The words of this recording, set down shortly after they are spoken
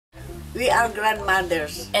We are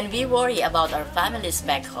grandmothers. And we worry about our families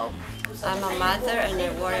back home. I'm a mother and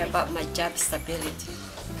I worry about my job stability.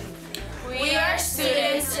 We are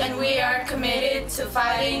students and we are committed to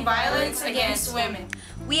fighting violence against women.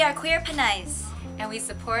 We are Queer Panays and we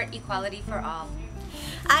support equality for all.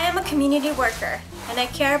 I am a community worker and I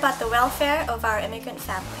care about the welfare of our immigrant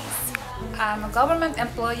families. I'm a government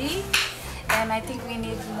employee and I think we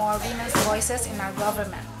need more women's voices in our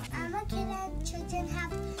government. I'm a kid and children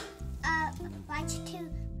have a right to.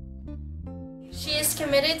 She is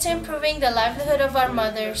committed to improving the livelihood of our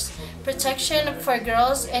mothers, protection for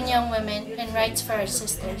girls and young women, and rights for our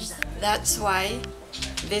sisters. That's why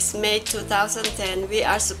this May 2010 we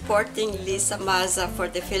are supporting Liza Maza for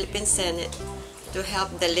the Philippine Senate to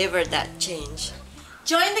help deliver that change.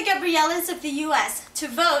 Join the Gabrielas of the U.S. to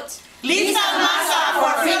vote Liza Maza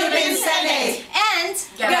for Philippine Senate. and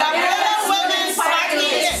Gabriela Women's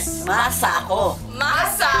Partylist. Masa ako.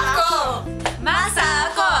 Maza